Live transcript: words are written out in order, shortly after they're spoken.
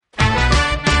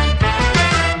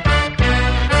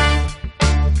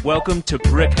Welcome to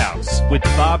Brickhouse with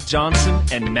Bob Johnson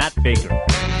and Matt Baker.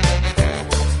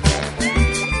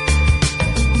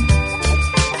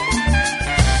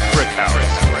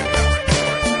 Brickhouse.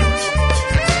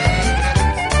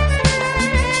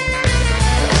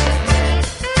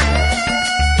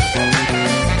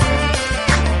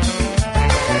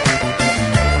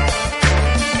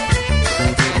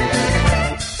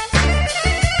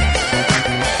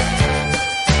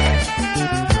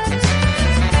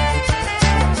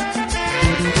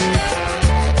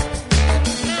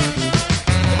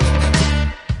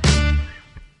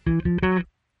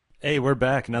 Hey, we're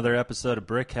back. Another episode of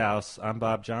Brickhouse. I'm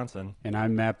Bob Johnson. And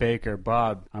I'm Matt Baker.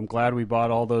 Bob, I'm glad we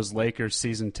bought all those Lakers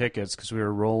season tickets because we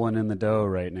were rolling in the dough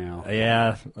right now.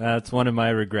 Yeah, that's one of my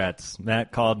regrets.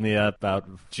 Matt called me up about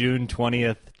June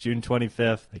 20th, June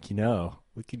 25th. Like,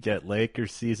 we could get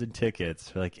Lakers season tickets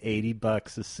for like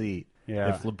 $80 a seat.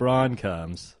 Yeah. If LeBron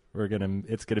comes,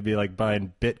 it's gonna be like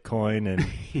buying Bitcoin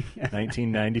in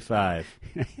 1995.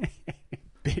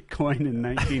 Bitcoin in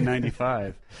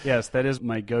 1995. Yes, that is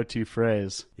my go-to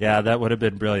phrase. Yeah, that would have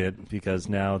been brilliant because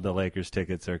now the Lakers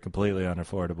tickets are completely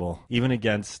unaffordable, even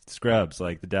against scrubs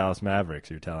like the Dallas Mavericks,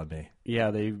 you're telling me.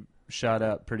 Yeah, they shot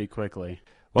up pretty quickly.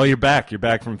 Well, you're back. You're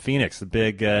back from Phoenix, the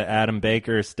big Adam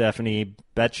Baker, Stephanie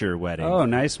Betcher wedding. Oh,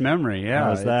 nice memory, yeah.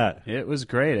 How was that? It was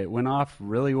great. It went off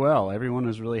really well. Everyone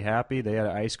was really happy. They had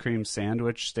an ice cream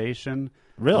sandwich station.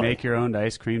 Really? Make your own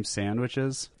ice cream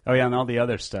sandwiches. Oh, yeah, and all the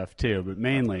other stuff, too, but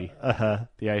mainly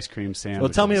the ice cream sandwiches. Well,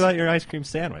 tell me about your ice cream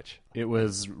sandwich. It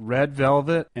was red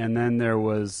velvet, and then there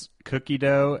was cookie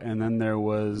dough, and then there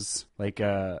was like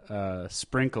a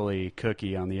sprinkly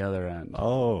cookie on the other end.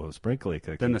 Oh, sprinkly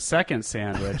cookie. Then the second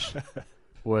sandwich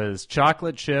was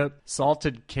chocolate chip,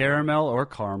 salted caramel or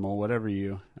caramel, whatever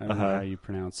I don't know how you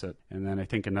pronounce it, and then I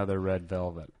think another red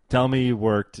velvet. Tell me you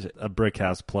worked a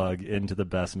Brickhouse plug into the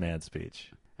best man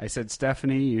speech. I said,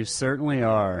 Stephanie, you certainly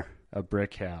are a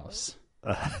brick house.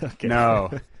 Okay. No,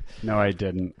 I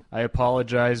didn't. I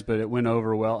apologize, but it went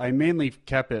over well. I mainly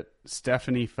kept it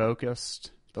Stephanie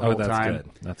focused the whole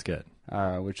time. That's good.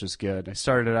 Which is good. I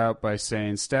started out by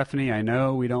saying, Stephanie, I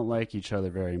know we don't like each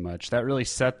other very much. That really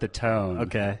set the tone.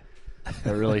 Okay.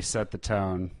 That really set the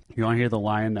tone. You want to hear the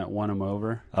line that won him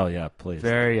over? Oh, yeah, please.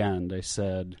 Very end, I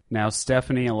said, now,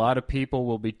 Stephanie, a lot of people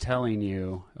will be telling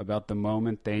you about the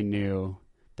moment they knew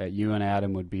that you and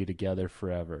Adam would be together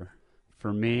forever.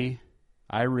 For me,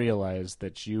 I realized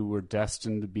that you were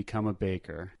destined to become a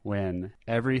baker when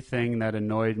everything that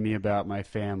annoyed me about my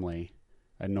family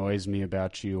annoys me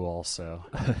about you also.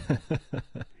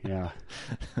 Yeah.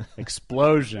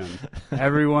 Explosion.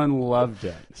 Everyone loved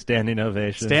it. Standing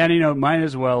ovation. Might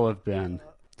as well have been.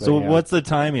 So what's the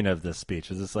timing of this speech?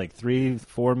 Is this like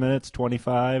 3-4 minutes,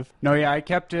 25? No, yeah, I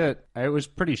kept it. It was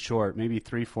pretty short, maybe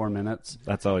 3-4 minutes.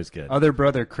 That's always good. Other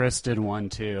brother Chris did one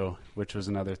too, which was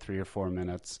another 3 or 4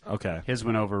 minutes. Okay. His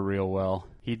went over real well.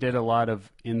 He did a lot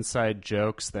of inside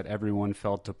jokes that everyone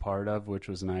felt a part of, which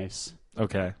was nice.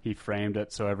 Okay. He framed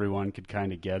it so everyone could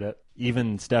kind of get it.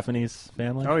 Even Stephanie's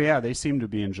family? Oh, yeah, they seem to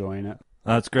be enjoying it.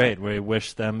 That's great. We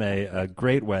wish them a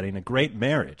great wedding, a great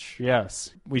marriage. Yes.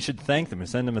 We should thank them and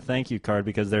send them a thank you card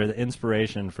because they're the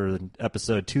inspiration for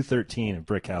episode 213 of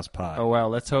Brickhouse Pod. Oh, well,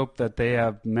 let's hope that they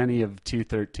have many of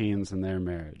 213s in their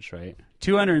marriage, right?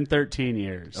 213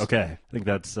 years. Okay. I think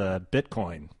that's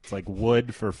Bitcoin. It's like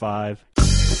wood for 5.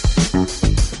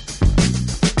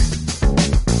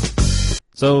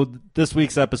 So this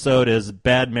week's episode is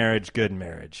Bad Marriage, Good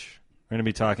Marriage. We're going to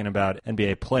be talking about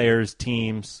NBA players,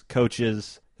 teams,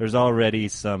 coaches. There's already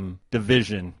some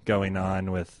division going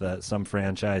on with some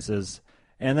franchises.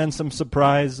 And then some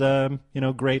surprise,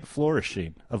 great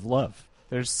flourishing of love.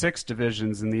 There's 6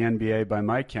 divisions in the NBA by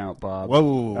my count, Bob.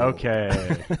 Whoa.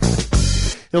 Okay.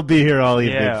 He'll be here all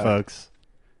evening, folks.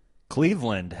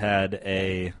 Cleveland had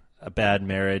a bad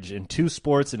marriage in 2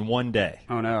 sports in one day.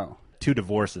 Oh, no. 2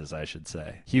 divorces, I should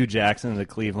say. Hugh Jackson of the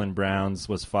Cleveland Browns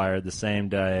was fired the same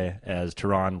day as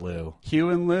Tyronn Lue.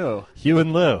 Hugh and Lue.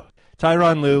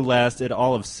 Tyronn Lue lasted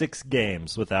all of 6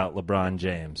 games without LeBron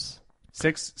James.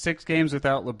 Six games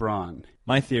without LeBron.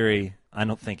 My theory, I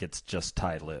don't think it's just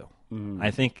Ty Lue. I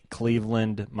think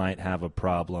Cleveland might have a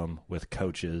problem with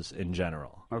coaches in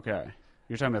general. Okay.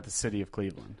 You're talking about the city of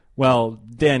Cleveland. Well,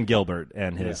 Dan Gilbert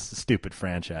and his stupid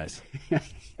franchise.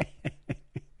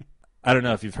 I don't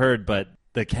know if you've heard, but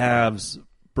the Cavs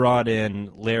brought in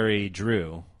Larry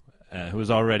Drew, who was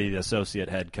already the associate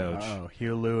head coach. Oh,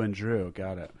 Hugh, Lue, and Drew.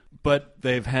 Got it. But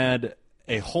they've had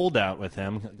a holdout with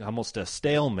him, almost a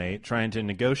stalemate, trying to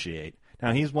negotiate.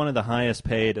 Now, he's one of the highest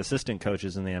paid assistant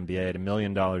coaches in the NBA at $1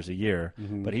 million a year,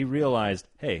 but he realized,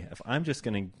 hey, if I'm just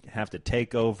going to have to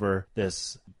take over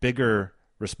this bigger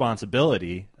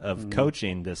responsibility of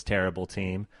coaching this terrible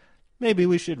team, maybe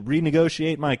we should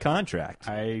renegotiate my contract.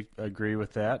 I agree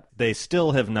with that. They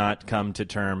still have not come to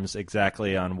terms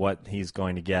exactly on what he's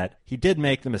going to get. He did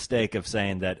make the mistake of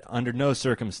saying that under no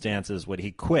circumstances would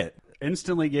he quit.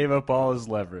 Instantly gave up all his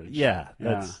leverage. Yeah.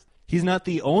 He's not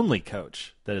the only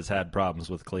coach that has had problems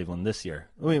with Cleveland this year.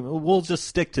 I mean, we'll just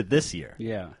stick to this year.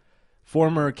 Yeah.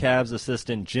 Former Cavs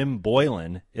assistant Jim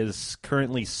Boylan is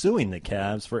currently suing the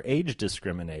Cavs for age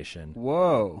discrimination.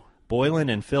 Whoa. Boylan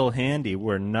and Phil Handy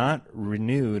were not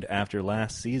renewed after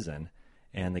last season,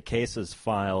 and the case was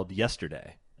filed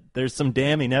yesterday. There's some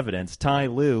damning evidence. Ty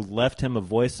Lue left him a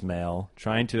voicemail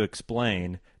trying to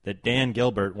explain that Dan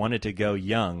Gilbert wanted to go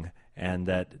young and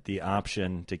that the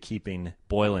option to keeping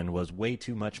Boylan was way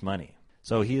too much money.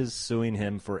 So he is suing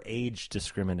him for age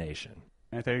discrimination.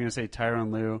 I thought you were going to say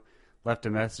Tyronn Lue left a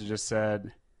message that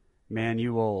said, "Man,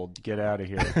 you old. Get out of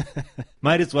here."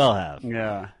 Might as well have.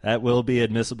 Yeah. That will be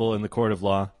admissible in the court of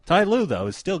law. Ty Lue, though,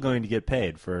 is still going to get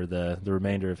paid for the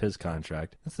remainder of his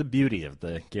contract. That's the beauty of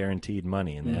the guaranteed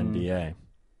money in the NBA.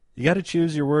 You got to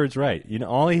choose your words right. You know,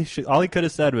 all he could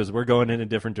have said was, "We're going in a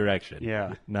different direction."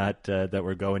 Yeah. Not that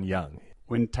we're going young.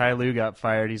 When Ty Lue got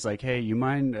fired, he's like, "Hey, you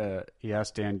mind?" He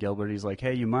asked Dan Gilbert. He's like,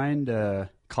 "Hey, you mind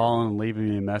calling and leaving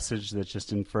me a message that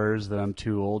just infers that I'm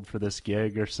too old for this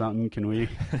gig or something? Can we?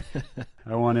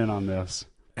 I want in on this."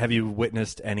 Have you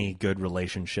witnessed any good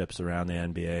relationships around the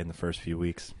NBA in the first few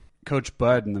weeks? Coach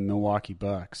Bud and the Milwaukee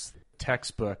Bucks,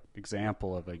 textbook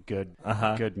example of a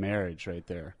good marriage right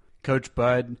there. Coach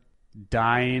Bud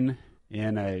dying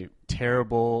in a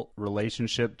terrible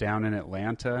relationship down in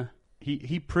Atlanta.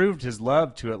 He proved his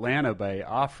love to Atlanta by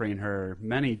offering her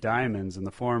many diamonds in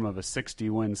the form of a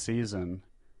 60-win season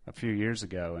a few years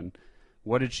ago. And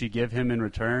what did she give him in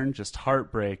return? Just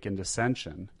heartbreak and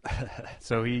dissension.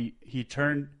 So he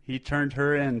turned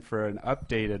her in for an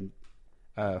updated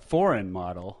foreign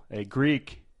model, a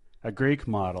Greek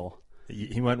model.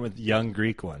 He went with young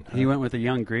Greek one. He went with a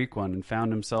young Greek one and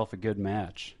found himself a good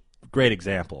match. Great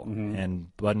example. And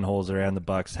Budenholzer and the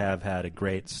Bucks have had a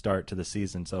great start to the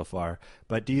season so far.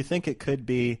 But do you think it could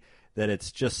be that it's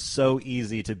just so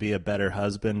easy to be a better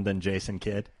husband than Jason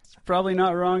Kidd? Probably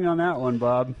not wrong on that one,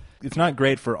 Bob. It's not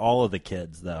great for all of the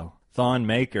kids, though. Thon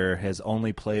Maker has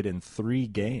only played in 3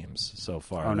 games so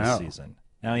far this season.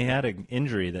 Now, he had an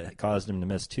injury that caused him to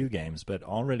miss 2 games, but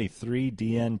already 3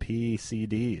 DNP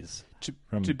CDs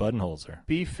from Budenholzer.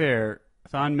 Be fair,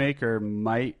 Thon Maker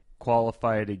might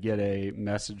qualify to get a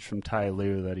message from Ty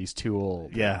Lue that he's too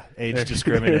old. Yeah, age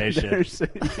discrimination.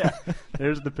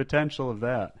 There's the potential of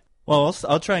that. Well,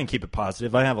 I'll try and keep it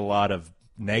positive. I have a lot of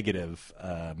negative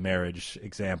marriage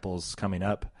examples coming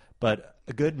up, but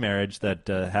a good marriage that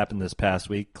happened this past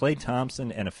week, Klay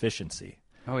Thompson and efficiency.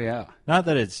 Oh, yeah. Not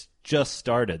that it's just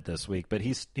started this week, but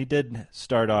he did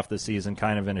start off the season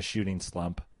kind of in a shooting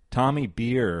slump. Tommy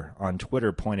Beer on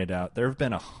Twitter pointed out there have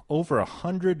been over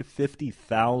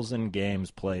 150,000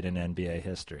 games played in NBA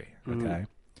history. Okay,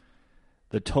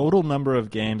 the total number of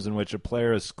games in which a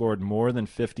player has scored more than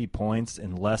 50 points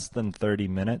in less than 30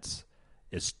 minutes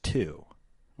is 2.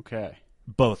 Okay,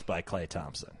 both by Klay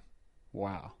Thompson.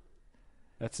 Wow,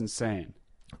 that's insane.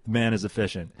 The man is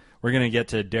efficient. We're going to get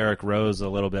to Derrick Rose a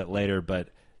little bit later,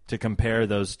 but to compare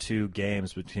those 2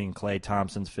 games between Klay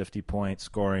Thompson's 50-point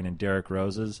scoring and Derrick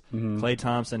Rose's, Klay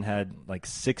Thompson had like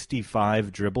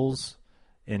 65 dribbles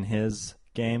in his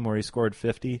game where he scored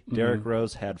 50. Derrick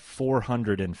Rose had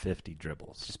 450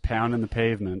 dribbles. Just pounding the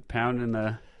pavement, pounding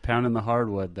the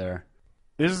hardwood there.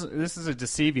 This is a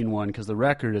deceiving one because the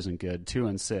record isn't good,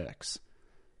 2-6.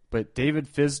 But David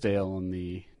Fizdale on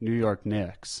the New York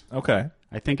Knicks. Okay.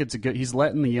 I think it's a good. He's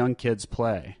letting the young kids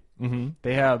play.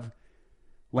 They have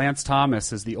Lance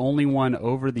Thomas is the only one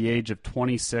over the age of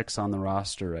 26 on the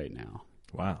roster right now.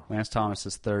 Wow. Lance Thomas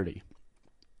is 30.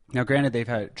 Now, granted, they've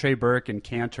had Trey Burke and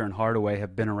Cantor and Hardaway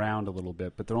have been around a little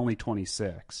bit, but they're only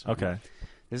 26. Okay.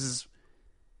 This is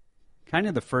kind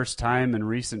of the first time in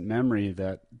recent memory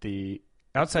that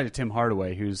outside of Tim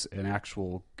Hardaway, who's an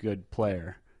actual good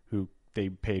player who they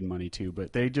paid money to,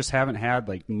 but they just haven't had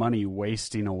like money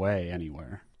wasting away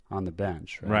anywhere on the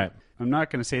bench. Right. I'm not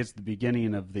going to say it's the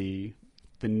beginning of the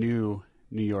new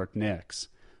New York Knicks,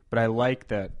 but I like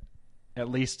that at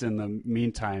least in the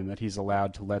meantime that he's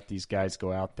allowed to let these guys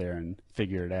go out there and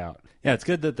figure it out. Yeah, it's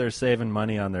good that they're saving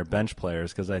money on their bench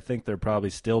players because I think they're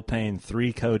probably still paying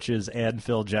 3 coaches and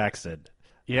Phil Jackson.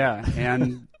 Yeah,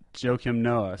 and Joakim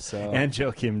Noah. And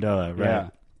Joakim Noah, right.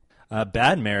 Yeah.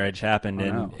 Bad marriage happened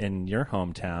in your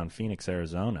hometown, Phoenix,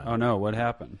 Arizona. Oh, no, what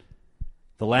happened?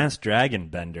 The last dragon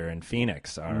bender in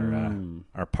Phoenix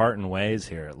are parting ways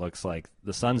here. It looks like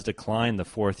the Suns declined the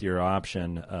fourth-year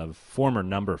option of former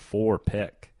number 4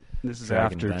 pick. This is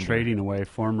after trading away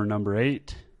former number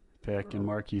 8 pick in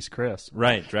Marquise Chris.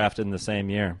 Right, drafted in the same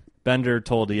year. Bender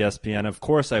told ESPN, "Of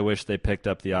course I wish they picked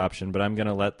up the option, but I'm not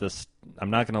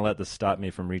going to let this stop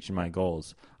me from reaching my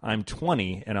goals. I'm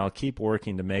 20, and I'll keep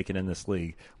working to make it in this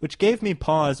league," which gave me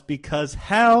pause because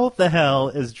how the hell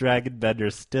is Dragon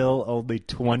Bender still only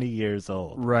 20 years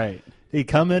old? Right. Did he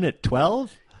come in at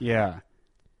 12? Yeah.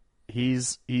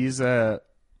 He's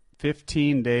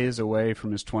 15 days away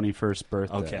from his 21st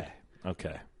birthday.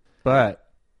 Okay. But,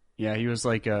 yeah, he was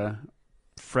like a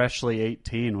freshly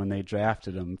 18 when they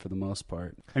drafted him for the most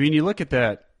part. I mean, you look at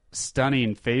that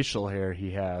stunning facial hair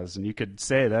he has, and you could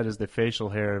say that is the facial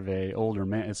hair of a older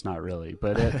man. It's not really,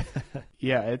 but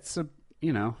it's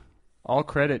all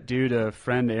credit due to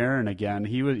friend Aaron again.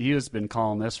 He has been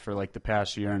calling this for like the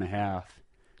past year and a half.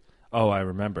 Oh, I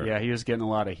remember. Yeah, he was getting a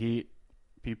lot of heat.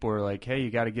 People were like, "Hey,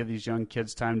 you got to give these young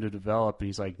kids time to develop," and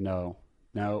he's like, "No,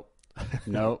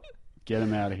 get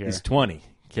him out of here." He's 20.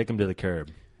 Kick him to the curb.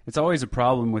 It's always a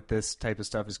problem with this type of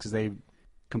stuff is because they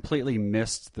completely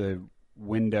missed the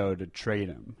window to trade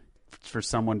him for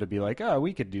someone to be like, "Oh,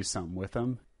 we could do something with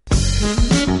him."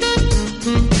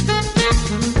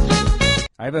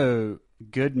 I have a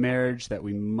good marriage that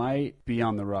we might be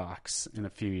on the rocks in a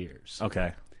few years.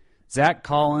 Okay. Zach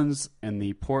Collins and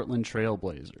the Portland Trail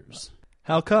Blazers.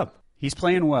 How come? He's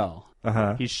playing well.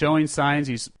 Uh-huh. He's showing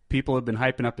signs. People have been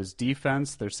hyping up his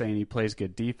defense. They're saying he plays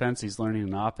good defense. He's learning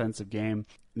an offensive game.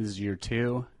 This is year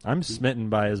 2. I'm smitten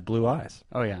by his blue eyes.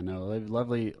 Oh, yeah, no.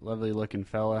 Lovely looking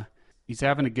fella. He's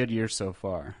having a good year so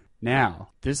far.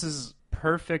 Now, this is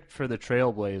perfect for the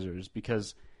Trailblazers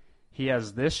because he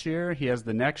has this year, he has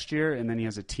the next year, and then he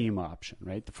has a team option,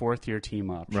 right? The 4th-year team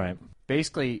option. Right.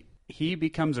 Basically, he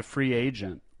becomes a free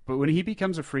agent. But when he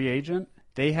becomes a free agent,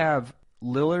 they have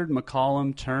Lillard,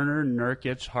 McCollum, Turner,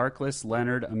 Nurkic, Harkless,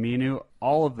 Leonard, Aminu,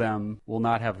 all of them will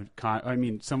not have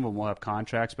some of them will have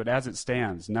contracts, but as it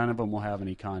stands, none of them will have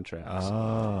any contracts.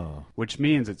 Oh. Which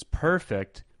means it's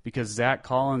perfect because Zach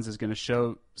Collins is going to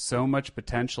show so much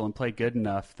potential and play good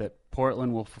enough that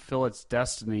Portland will fulfill its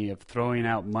destiny of throwing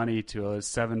out money to a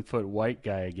 7-foot white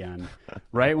guy again,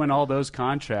 right when all those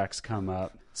contracts come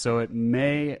up. So it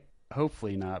may,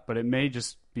 hopefully not, but it may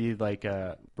just be like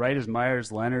right as Myers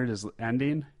Leonard is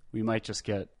ending, we might just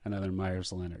get another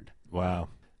Myers Leonard. Wow.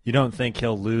 You don't think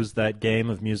he'll lose that game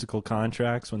of musical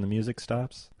contracts when the music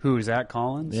stops? Who is that,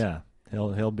 Collins? Yeah.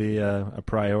 He'll be a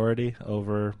priority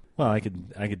over, well, I could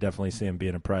definitely see him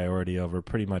being a priority over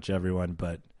pretty much everyone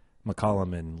but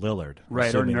McCollum and Lillard.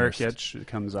 Right, or Nurkic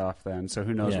comes off then, so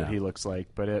who knows what he looks like.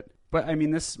 But I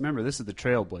mean, this is the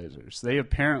Trailblazers. They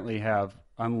apparently have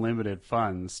unlimited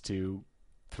funds to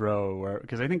throw,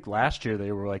 because I think last year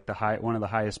they were like one of the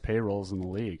highest payrolls in the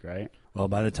league, right? Well,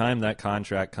 by the time that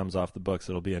contract comes off the books,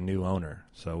 it'll be a new owner,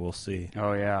 so we'll see.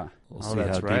 Oh, yeah. We'll see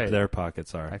how deep their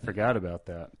pockets are. I forgot about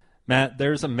that. Matt,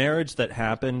 there's a marriage that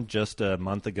happened just a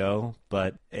month ago,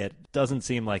 but it doesn't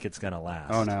seem like it's going to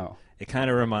last. Oh, no. It kind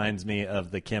of reminds me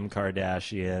of the Kim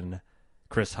Kardashian,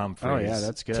 Chris Humphries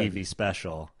that's good. TV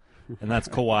special, and that's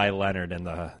Kawhi Leonard and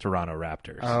the Toronto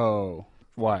Raptors. Oh,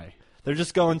 why? They're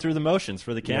just going through the motions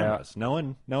for the cameras.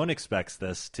 Yeah. No one expects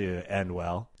this to end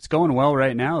well. It's going well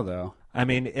right now, though. I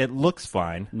mean, it looks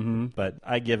fine, but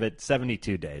I give it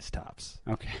 72 days tops.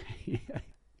 Okay.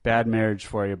 Bad marriage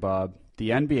for you, Bob. The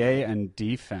NBA and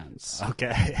defense.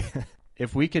 Okay.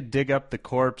 If we could dig up the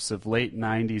corpse of late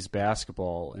 90s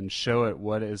basketball and show it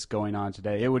what is going on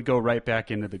today, it would go right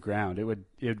back into the ground. It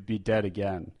would be dead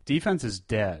again. Defense is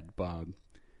dead, Bob.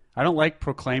 I don't like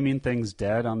proclaiming things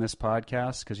dead on this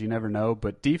podcast because you never know,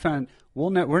 but defense,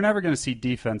 we're never going to see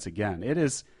defense again.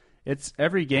 It's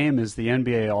every game is the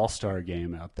NBA All-Star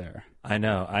game out there. I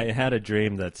know. I had a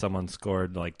dream that someone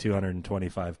scored like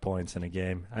 225 points in a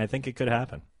game. I think it could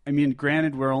happen. I mean,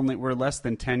 granted, we're less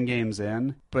than 10 games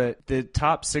in, but the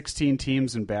top 16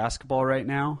 teams in basketball right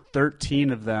now,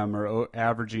 13 of them are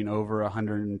averaging over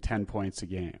 110 points a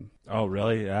game. Oh,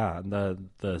 really? Yeah.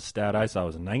 The stat I saw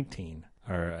was 19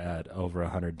 are at over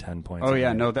 110 points. Oh, a yeah.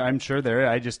 game. No, I'm sure there.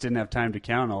 I just didn't have time to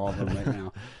count all of them right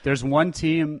now. There's one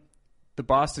team, the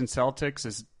Boston Celtics,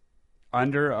 is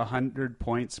under 100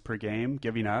 points per game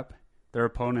giving up. Their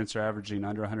opponents are averaging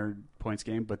under 100 points a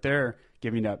game, but they're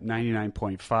giving up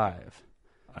 99.5.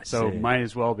 So might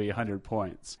as well be 100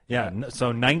 points. Yeah,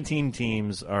 so 19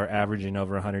 teams are averaging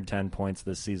over 110 points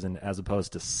this season as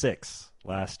opposed to 6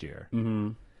 last year.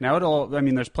 Mm-hmm. Now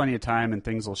there's plenty of time and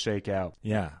things will shake out.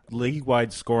 Yeah.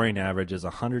 League-wide scoring average is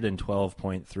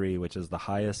 112.3, which is the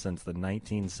highest since the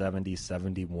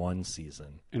 1970-71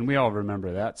 season. And we all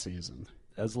remember that season.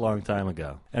 That was a long time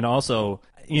ago. And also,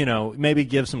 maybe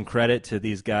give some credit to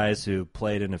these guys who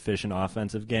played an efficient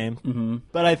offensive game. Mm-hmm.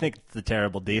 But I think it's a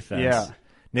terrible defense. Yeah.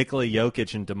 Nikola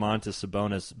Jokic and Domantas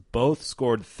Sabonis both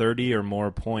scored 30 or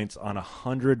more points on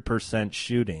 100%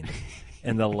 shooting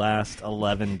in the last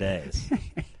 11 days.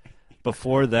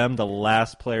 Before them, the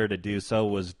last player to do so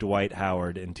was Dwight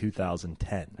Howard in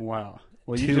 2010. Wow.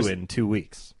 Well, in 2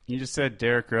 weeks. You just said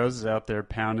Derrick Rose is out there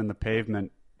pounding the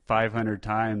pavement 500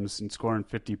 times and scoring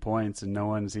 50 points, and no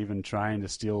one's even trying to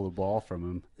steal the ball from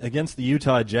him. Against the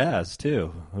Utah Jazz,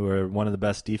 too, who are one of the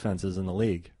best defenses in the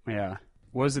league. Yeah.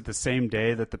 Was it the same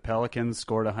day that the Pelicans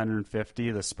scored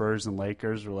 150? The Spurs and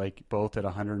Lakers were like both at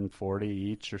 140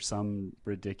 each or some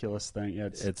ridiculous thing? Yeah,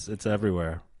 it's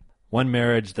everywhere. One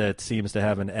marriage that seems to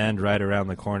have an end right around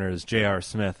the corner is J.R.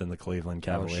 Smith and the Cleveland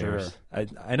Cavaliers. Oh,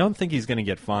 sure. I don't think he's going to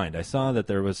get fined. I saw that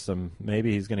there was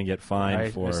maybe he's going to get fined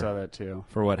I saw that too.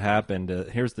 For what happened.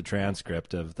 Here's the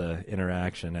transcript of the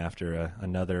interaction after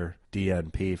another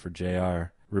DNP for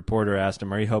J.R. Reporter asked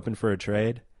him, "Are you hoping for a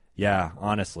trade?" "Yeah,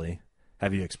 honestly."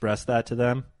 "Have you expressed that to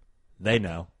them?" "They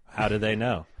know." "How do they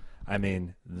know?" "I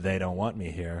mean, they don't want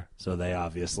me here, so they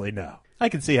obviously know." I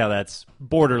can see how that's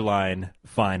borderline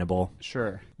finable.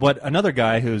 Sure. But another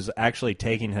guy who's actually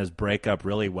taking his breakup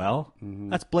really well,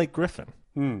 that's Blake Griffin.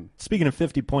 Speaking of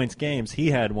 50 points games, he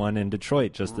had one in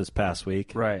Detroit just this past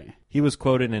week. Right. He was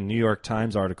quoted in a New York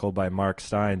Times article by Mark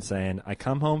Stein saying, "I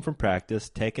come home from practice,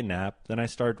 take a nap, then I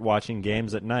start watching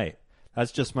games at night.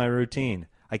 That's just my routine.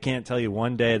 I can't tell you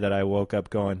one day that I woke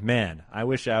up going, man, I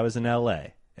wish I was in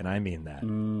L.A., and I mean that."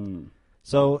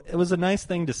 So it was a nice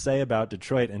thing to say about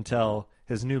Detroit until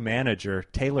his new manager,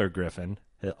 Taylor Griffin,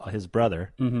 his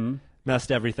brother,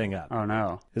 messed everything up. Oh,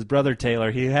 no. His brother,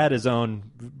 Taylor, he had his own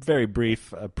very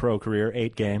brief pro career,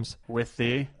 8 games. With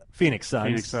the? Phoenix Suns.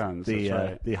 Phoenix Suns, that's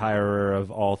right. The hirer of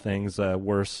all things,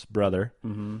 worst brother.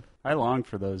 Mm-hmm. I longed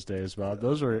for those days, Bob.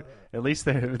 Those were, at least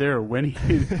they were winning.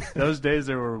 Those days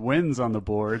there were wins on the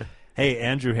board. Hey,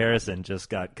 Andrew Harrison just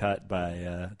got cut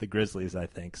by the Grizzlies, I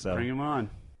think. So bring him on.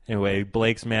 Anyway,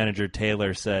 Blake's manager,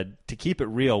 Taylor, said, "To keep it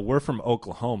real, we're from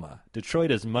Oklahoma.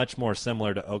 Detroit is much more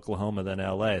similar to Oklahoma than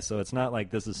L.A., so it's not like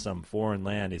this is some foreign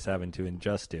land he's having to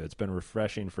adjust to. It's been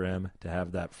refreshing for him to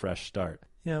have that fresh start."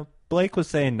 Blake was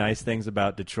saying nice things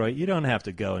about Detroit. You don't have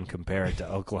to go and compare it to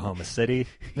Oklahoma City,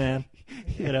 man.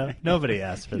 Nobody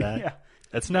asked for that. Yeah.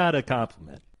 That's not a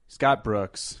compliment. Scott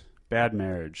Brooks, bad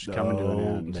marriage, coming to an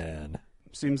end. Man.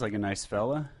 Seems like a nice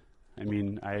fella. I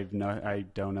mean, I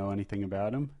don't know anything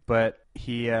about him, but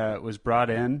he was brought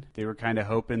in. They were kind of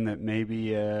hoping that maybe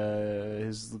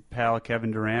his pal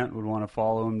Kevin Durant would want to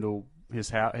follow him to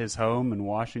his home in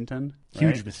Washington. Right?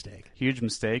 Huge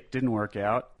mistake. Didn't work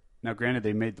out. Now, granted,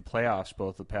 they made the playoffs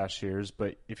both the past years,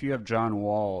 but if you have John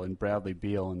Wall and Bradley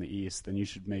Beal in the East, then you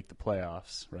should make the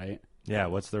playoffs, right? Yeah,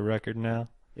 what's their record now?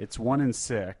 It's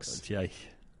 1-6. Yeah.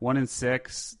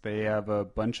 1-6. They have a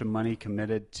bunch of money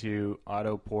committed to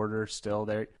Otto Porter still.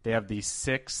 They have the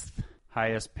 6th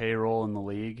highest payroll in the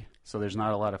league, so there's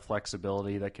not a lot of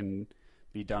flexibility that can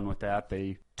be done with that.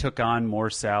 They took on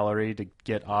more salary to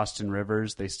get Austin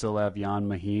Rivers. They still have Jan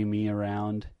Mahimi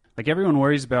around. Like, everyone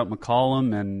worries about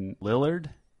McCollum and Lillard,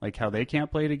 like how they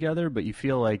can't play together, but you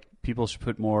feel like people should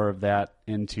put more of that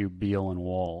into Beal and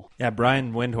Wall. Yeah,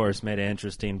 Brian Windhorst made an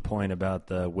interesting point about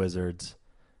the Wizards.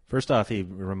 First off, he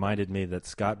reminded me that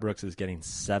Scott Brooks is getting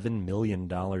 $7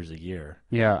 million a year.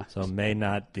 Yeah. So may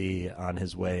not be on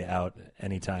his way out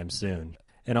anytime soon.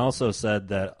 And also said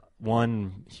that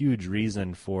one huge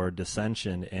reason for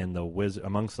dissension in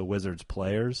amongst the Wizards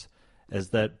players is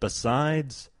that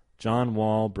besides John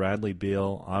Wall, Bradley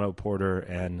Beal, Otto Porter,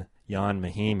 and Jan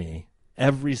Mahimi,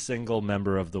 every single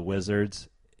member of the Wizards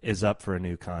is up for a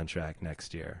new contract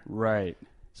next year. Right.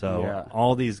 So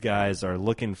all these guys are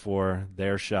looking for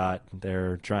their shot.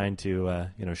 They're trying to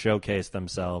showcase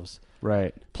themselves.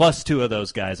 Right. Plus 2 of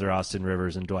those guys are Austin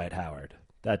Rivers and Dwight Howard.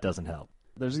 That doesn't help.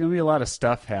 There's going to be a lot of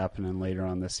stuff happening later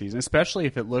on this season, especially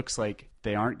if it looks like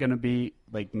they aren't going to be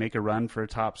make a run for a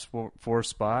top 4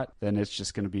 spot. Then it's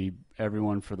just going to be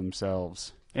everyone for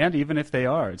themselves. And even if they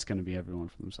are, it's going to be everyone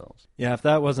for themselves. Yeah, if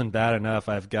that wasn't bad enough,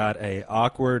 I've got a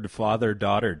awkward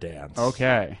father-daughter dance.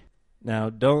 Okay.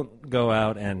 Now, don't go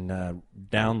out and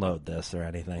download this or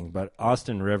anything, but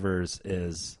Austin Rivers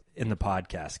is in the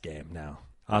podcast game now.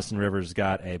 Austin Rivers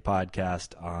got a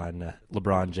podcast on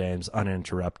LeBron James'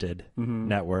 Uninterrupted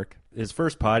network. His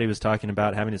first pod, he was talking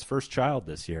about having his first child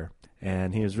this year,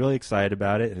 and he was really excited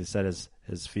about it. He said his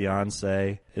his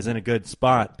fiance, is in a good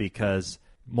spot because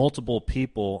multiple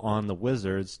people on the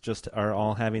Wizards just are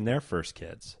all having their first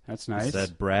kids. That's nice. He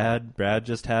said Brad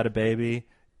just had a baby.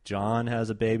 John has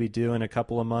a baby due in a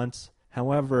couple of months.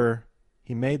 However,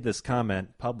 he made this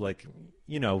comment public.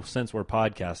 You know, since we're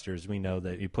podcasters, we know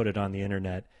that you put it on the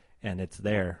internet and it's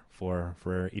there for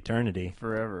eternity.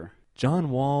 Forever. John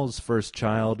Wall's first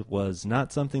child was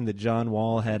not something that John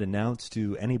Wall had announced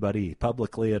to anybody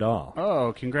publicly at all.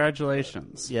 Oh,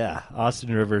 congratulations. Yeah,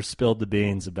 Austin Rivers spilled the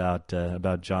beans about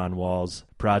John Wall's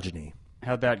progeny.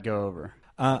 How'd that go over?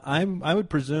 I would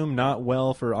presume not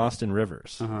well for Austin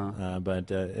Rivers, but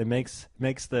it makes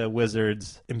the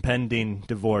Wizards' impending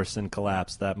divorce and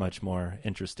collapse that much more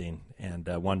interesting and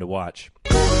one to watch.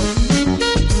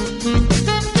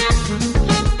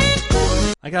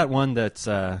 I got one that's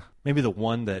maybe the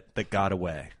one that got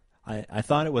away. I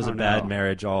thought it was a bad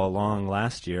marriage all along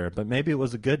last year, but maybe it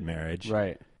was a good marriage.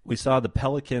 Right. We saw the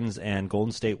Pelicans and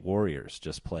Golden State Warriors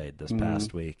just played this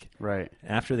past week. Right.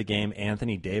 After the game,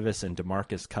 Anthony Davis and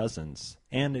DeMarcus Cousins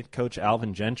and Coach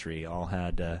Alvin Gentry all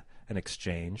had an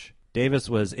exchange. Davis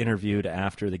was interviewed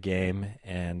after the game,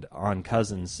 and on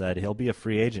Cousins said he'll be a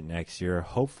free agent next year.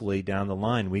 Hopefully down the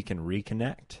line we can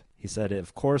reconnect. He said,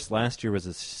 of course, last year was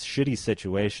a shitty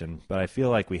situation, but I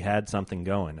feel like we had something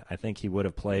going. I think he would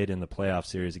have played in the playoff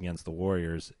series against the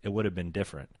Warriors. It would have been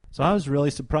different. So I was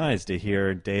really surprised to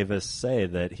hear Davis say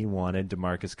that he wanted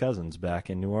DeMarcus Cousins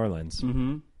back in New Orleans.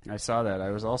 Mm-hmm. I saw that.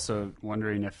 I was also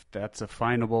wondering if that's a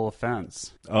finable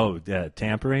offense. Oh, yeah,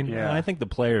 tampering? Yeah. Well, I think the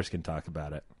players can talk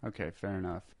about it. Okay, fair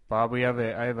enough. Bob, I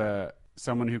have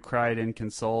someone who cried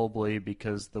inconsolably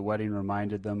because the wedding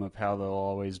reminded them of how they'll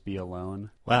always be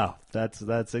alone. Wow, that's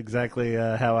exactly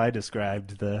how I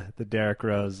described the Derrick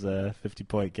Rose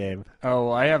 50-point game.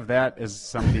 Oh, I have that as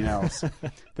something else.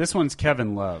 This one's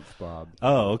Kevin Love, Bob.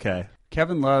 Oh, okay.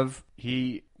 Kevin Love,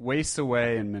 he wastes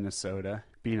away in Minnesota,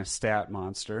 being a stat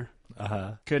monster.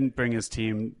 Couldn't bring his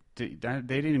team. They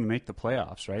didn't even make the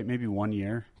playoffs, right? Maybe 1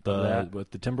 year.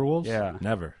 With the Timberwolves? Yeah.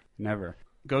 Never.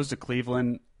 Goes to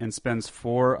Cleveland and spends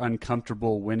 4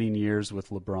 uncomfortable winning years with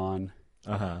LeBron,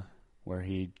 where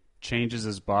he changes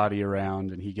his body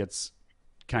around and he gets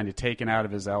kind of taken out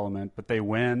of his element. But they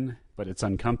win, but it's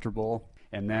uncomfortable.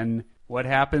 And then what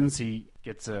happens? He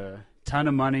gets a ton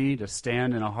of money to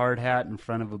stand in a hard hat in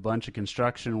front of a bunch of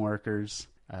construction workers,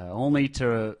 only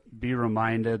to be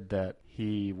reminded that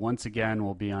he once again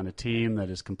will be on a team that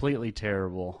is completely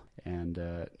terrible, and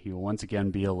he will once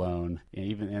again be alone.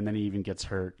 And then he even gets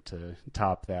hurt to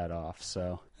top that off.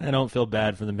 So I don't feel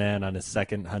bad for the man on his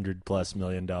second $100+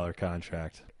 million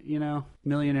contract. You know,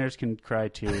 millionaires can cry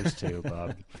tears too,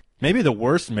 Bob. Maybe the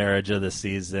worst marriage of the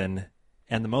season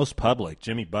and the most public,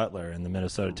 Jimmy Butler and the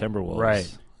Minnesota Timberwolves.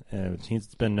 Right.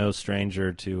 He's been no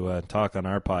stranger to talk on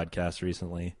our podcast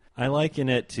recently. I liken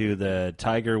it to the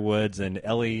Tiger Woods and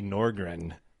Ellie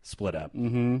Norgren split up.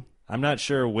 Mm-hmm. I'm not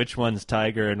sure which one's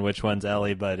Tiger and which one's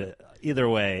Ellie, but either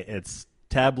way, it's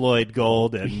tabloid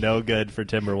gold and no good for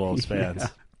Timberwolves fans.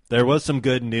 There was some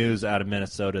good news out of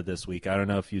Minnesota this week. I don't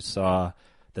know if you saw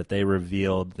that they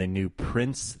revealed the new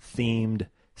Prince-themed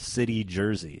city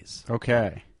jerseys.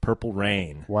 Okay. Purple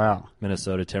Rain. Wow.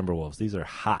 Minnesota Timberwolves. These are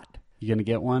hot. You going to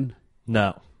get one?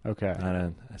 No. Okay.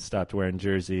 I stopped wearing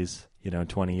jerseys,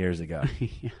 20 years ago.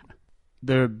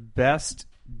 The best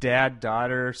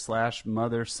dad-daughter /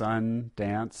 mother-son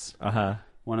dance.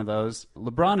 One of those.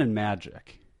 LeBron and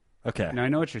Magic. Okay. Now, I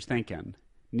know what you're thinking.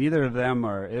 Neither of them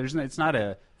are... It's not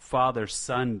a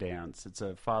father-son dance. It's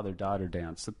a father-daughter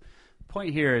dance. The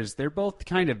point here is they're both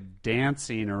kind of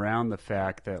dancing around the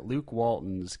fact that Luke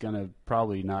Walton's going to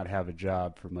probably not have a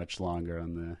job for much longer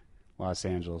on the Los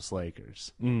Angeles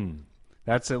Lakers.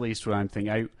 That's at least what I'm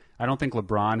thinking. I don't think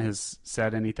LeBron has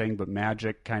said anything, but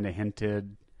Magic kind of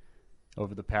hinted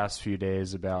over the past few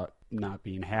days about not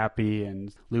being happy,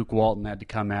 and Luke Walton had to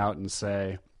come out and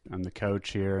say, I'm the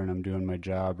coach here and I'm doing my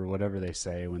job, or whatever they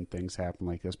say when things happen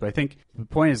like this. But I think the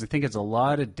point is, I think it's a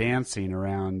lot of dancing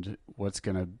around what's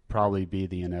going to probably be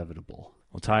the inevitable.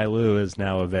 Well, Ty Lue is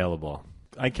now available.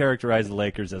 I characterize the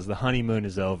Lakers as the honeymoon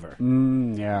is over.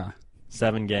 Yeah.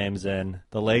 7 games in.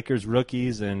 The Lakers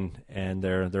rookies and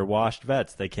they're washed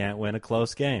vets. They can't win a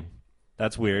close game.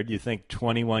 That's weird. You think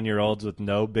 21-year-olds with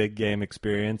no big game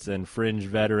experience and fringe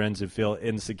veterans who feel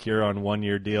insecure on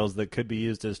one-year deals that could be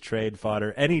used as trade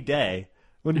fodder any day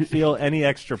wouldn't feel any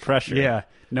extra pressure. Yeah,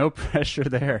 no pressure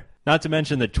there. Not to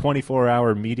mention the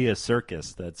 24-hour media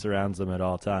circus that surrounds them at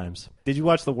all times. Did you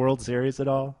watch the World Series at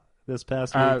all this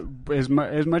past week? As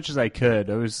much as I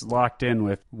could. I was locked in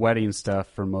with wedding stuff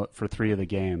for 3 of the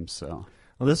games. So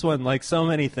Well, this one, like so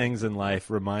many things in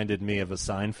life, reminded me of a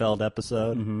Seinfeld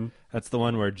episode. Mm-hmm. That's the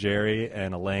one where Jerry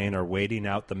and Elaine are waiting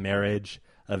out the marriage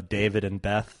of David and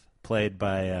Beth, played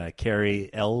by Carrie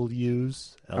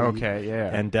Elwes. Okay, yeah.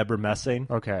 And Deborah Messing.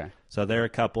 Okay. So they're a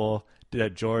couple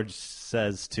that George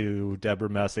says to Deborah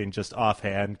Messing, just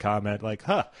offhand comment like,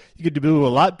 you could do a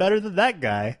lot better than that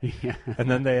guy. Yeah. And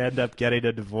then they end up getting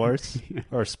a divorce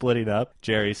or splitting up.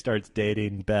 Jerry starts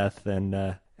dating Beth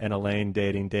and Elaine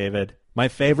dating David. My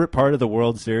favorite part of the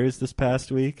World Series this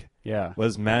past week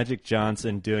was Magic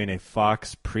Johnson doing a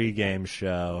Fox pregame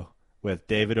show with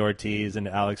David Ortiz and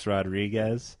Alex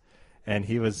Rodriguez. And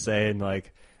he was saying,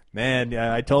 like, man,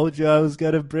 I told you I was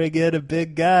going to bring in a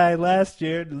big guy last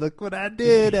year. Look what I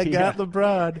did. I got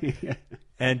LeBron. Yeah.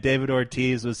 And David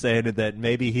Ortiz was saying that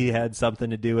maybe he had something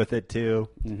to do with it, too.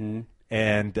 Mm-hmm.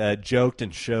 And joked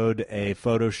and showed a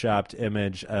Photoshopped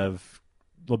image of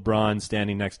LeBron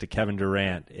standing next to Kevin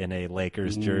Durant in a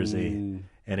Lakers jersey.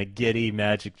 And a giddy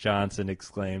Magic Johnson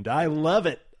exclaimed, I love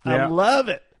it. I love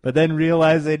it. But then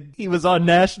realizing he was on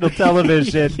national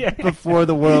television before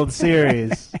the World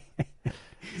Series,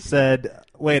 said,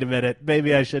 wait a minute,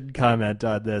 maybe I shouldn't comment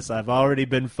on this. I've already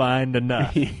been fined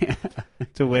enough.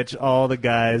 To which all the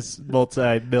guys,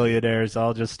 multi-millionaires,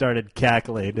 all just started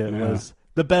cackling. It was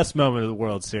the best moment of the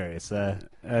World Series.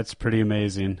 That's pretty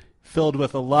amazing. Filled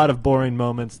with a lot of boring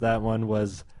moments, that one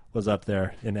was up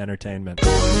there in entertainment.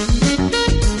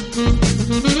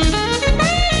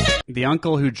 The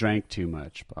uncle who drank too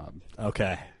much, Bob.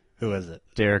 Okay. Who is it?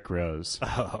 Derek Rose.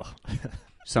 Oh.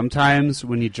 Sometimes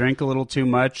when you drink a little too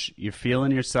much, you're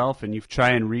feeling yourself and you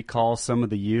try and recall some of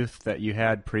the youth that you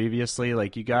had previously.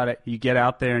 Like you get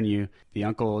out there and the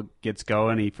uncle gets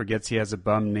going, he forgets he has a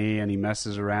bum knee and he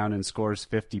messes around and scores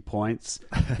 50 points.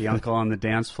 The uncle on the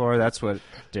dance floor, that's what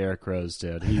Derek Rose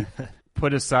did. He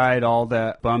put aside all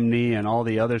that bum knee and all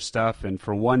the other stuff, and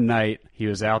for one night, he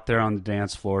was out there on the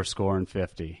dance floor scoring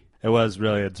 50. It was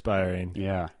really inspiring.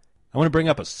 Yeah. I want to bring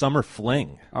up a summer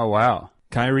fling. Oh, wow.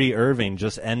 Kyrie Irving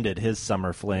just ended his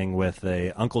summer fling with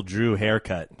a Uncle Drew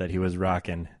haircut that he was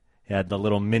rocking. He had the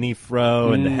little mini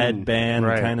fro and the headband,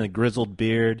 kind of the grizzled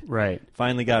beard. Right.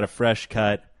 Finally got a fresh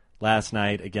cut last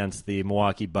night against the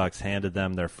Milwaukee Bucks, handed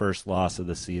them their first loss of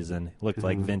the season. Looked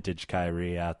like vintage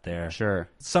Kyrie out there. Sure.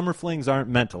 Summer flings aren't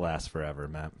meant to last forever,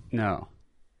 Matt. No.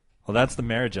 Well, that's the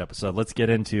marriage episode. Let's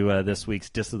get into this week's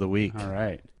Diss of the Week. All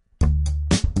right.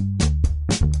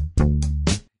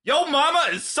 Yo mama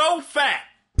is so fat!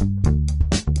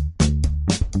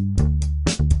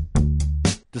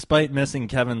 Despite missing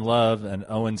Kevin Love, an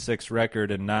 0-6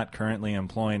 record, and not currently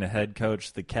employing a head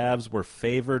coach, the Cavs were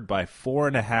favored by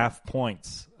 4.5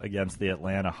 points against the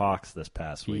Atlanta Hawks this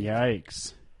past week.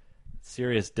 Yikes.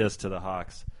 Serious diss to the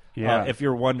Hawks. Yeah. If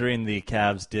you're wondering, the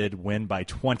Cavs did win by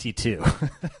 22.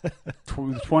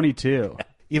 22.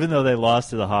 Even though they lost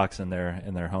to the Hawks in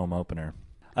their home opener.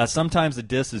 Sometimes a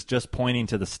diss is just pointing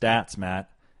to the stats,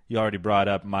 Matt. You already brought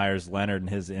up Myers Leonard and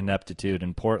his ineptitude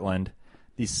in Portland.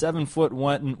 The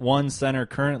 7'1" center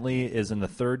currently is in the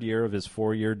third year of his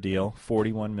 4-year deal,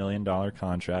 $41 million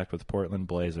contract with Portland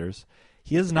Blazers.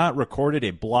 He has not recorded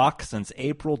a block since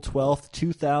April 12th,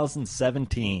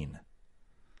 2017.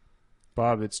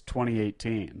 Bob, it's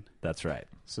 2018. That's right.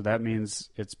 So that means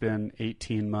it's been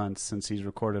 18 months since he's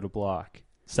recorded a block.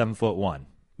 7'1".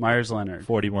 Myers Leonard.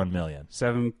 $41 million.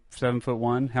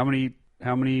 7'1".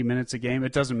 How many minutes a game?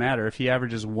 It doesn't matter. If he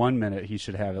averages 1 minute, he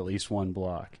should have at least one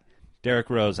block.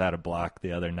 Derrick Rose had a block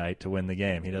the other night to win the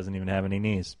game. He doesn't even have any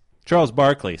knees. Charles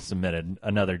Barkley submitted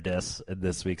another diss in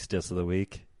this week's Diss of the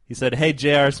Week. He said, "Hey,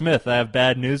 J.R. Smith, I have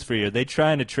bad news for you. They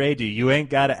trying to trade you. You ain't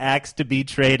got to ask to be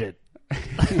traded."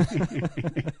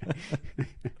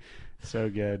 So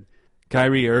good.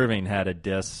 Kyrie Irving had a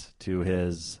diss to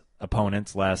his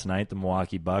opponents last night, the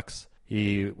Milwaukee Bucks.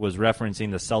 He was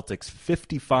referencing the Celtics'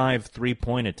 55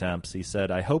 three-point attempts. He said,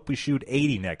 "I hope we shoot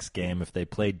 80 next game if they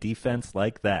play defense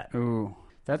like that." Ooh,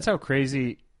 that's how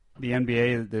crazy the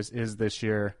NBA is this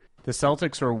year. The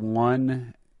Celtics are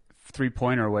one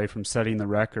three-pointer away from setting the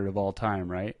record of all time,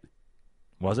 right?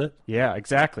 Was it? Yeah,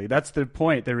 exactly. That's the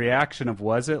point. The reaction of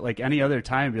was it? Like any other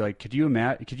time, it'd be like, could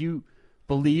you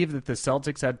believe that the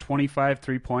Celtics had 25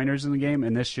 three-pointers in the game?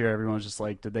 And this year, everyone's just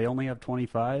like, did they only have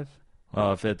 25?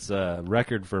 Well, if it's a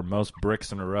record for most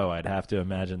bricks in a row, I'd have to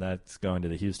imagine that's going to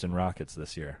the Houston Rockets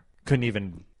this year. Couldn't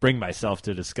even bring myself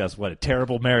to discuss what a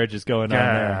terrible marriage is going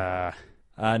on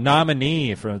there.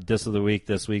 Nominee for Diss of the Week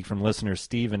this week from listener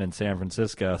Steven in San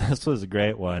Francisco. This was a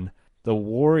great one. The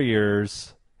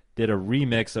Warriors did a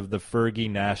remix of the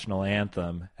Fergie national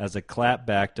anthem as a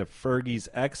clapback to Fergie's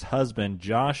ex-husband,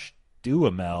 Josh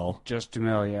Duhamel. Just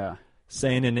Duhamel, yeah.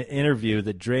 saying in an interview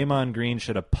that Draymond Green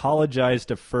should apologize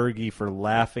to Fergie for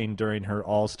laughing during her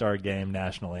All-Star Game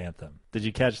national anthem. Did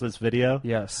you catch this video?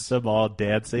 Yes. Them all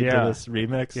dancing to this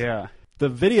remix? Yeah. The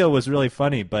video was really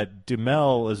funny, but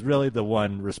Dumel is really the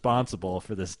one responsible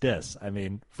for this diss. I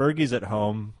mean, Fergie's at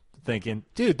home thinking,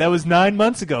 dude, that was 9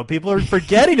 months ago. People are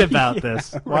forgetting about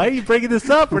this. Why are you bringing this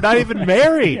up? We're not even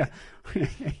married.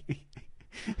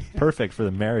 Perfect for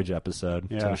the marriage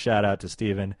episode. Yeah. So shout out to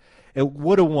Steven. It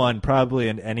would have won probably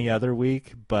in any other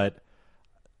week, but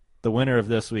the winner of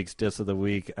this week's Diss of the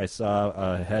Week, I saw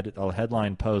a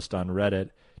headline post on Reddit.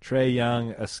 Trae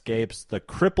Young escapes the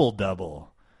triple double.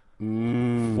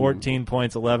 14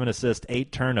 points, 11 assists,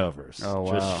 8 turnovers. Oh,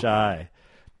 wow. Just shy.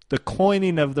 The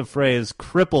coining of the phrase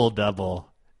triple double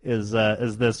is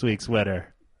this week's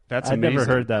winner. That's I've amazing.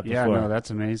 never heard that before. Yeah, no, that's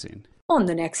amazing. On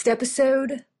the next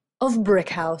episode of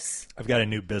Brickhouse. I've got a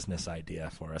new business idea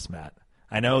for us, Matt.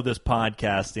 I know this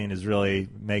podcasting is really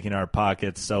making our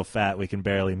pockets so fat we can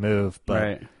barely move,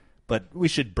 but we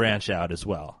should branch out as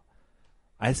well.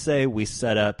 I say we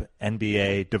set up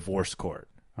NBA divorce court.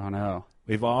 Oh, no.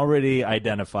 We've already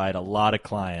identified a lot of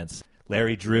clients.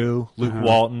 Larry Drew, Luke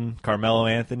Walton, Carmelo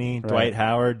Anthony, Dwight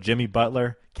Howard, Jimmy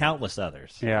Butler, countless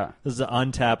others. Yeah. This is an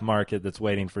untapped market that's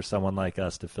waiting for someone like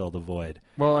us to fill the void.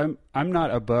 Well, I'm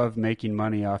not above making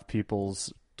money off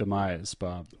people's demise,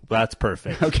 Bob. That's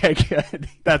perfect. Okay, good.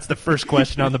 That's the first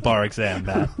question on the bar exam,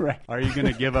 Matt. Right. Are you going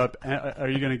to give up? Are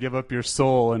you going to give up your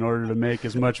soul in order to make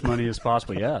as much money as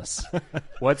possible? Yes.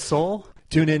 What soul?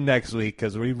 Tune in next week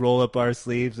because we roll up our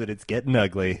sleeves and it's getting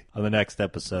ugly on the next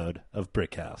episode of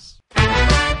Brickhouse.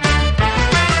 Brickhouse.